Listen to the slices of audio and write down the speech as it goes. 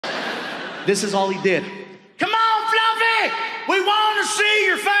This is all he did. Come on, Fluffy! We want to see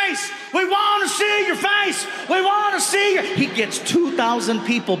your face! We want to see your face! We want to see your... He gets 2,000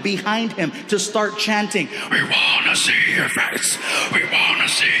 people behind him to start chanting, we want to see your face! We want to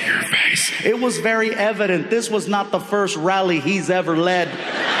see your face! It was very evident this was not the first rally he's ever led.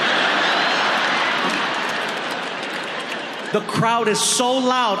 The crowd is so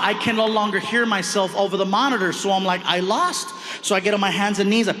loud, I can no longer hear myself over the monitor. So I'm like, I lost. So I get on my hands and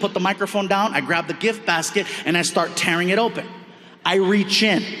knees, I put the microphone down, I grab the gift basket, and I start tearing it open. I reach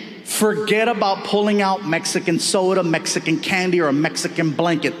in. Forget about pulling out Mexican soda, Mexican candy, or a Mexican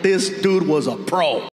blanket. This dude was a pro.